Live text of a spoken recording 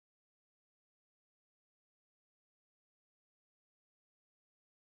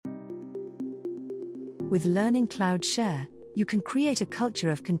With Learning Cloud Share, you can create a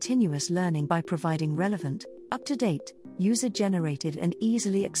culture of continuous learning by providing relevant, up-to-date, user-generated and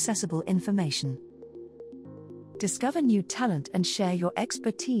easily accessible information. Discover new talent and share your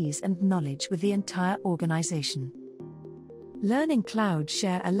expertise and knowledge with the entire organization. Learning Cloud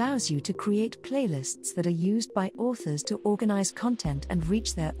Share allows you to create playlists that are used by authors to organize content and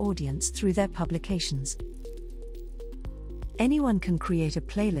reach their audience through their publications. Anyone can create a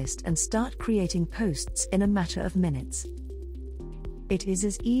playlist and start creating posts in a matter of minutes. It is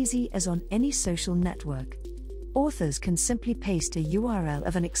as easy as on any social network. Authors can simply paste a URL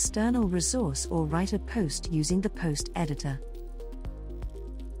of an external resource or write a post using the post editor.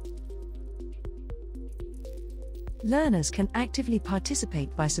 Learners can actively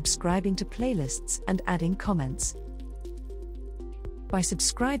participate by subscribing to playlists and adding comments. By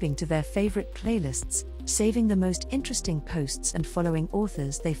subscribing to their favorite playlists, saving the most interesting posts and following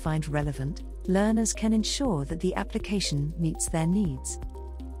authors they find relevant, learners can ensure that the application meets their needs.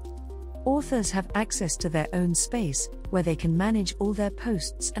 Authors have access to their own space, where they can manage all their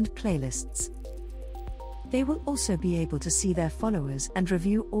posts and playlists. They will also be able to see their followers and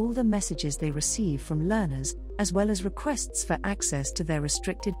review all the messages they receive from learners, as well as requests for access to their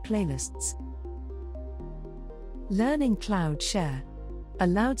restricted playlists. Learning Cloud Share, a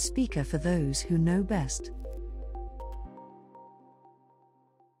loudspeaker for those who know best.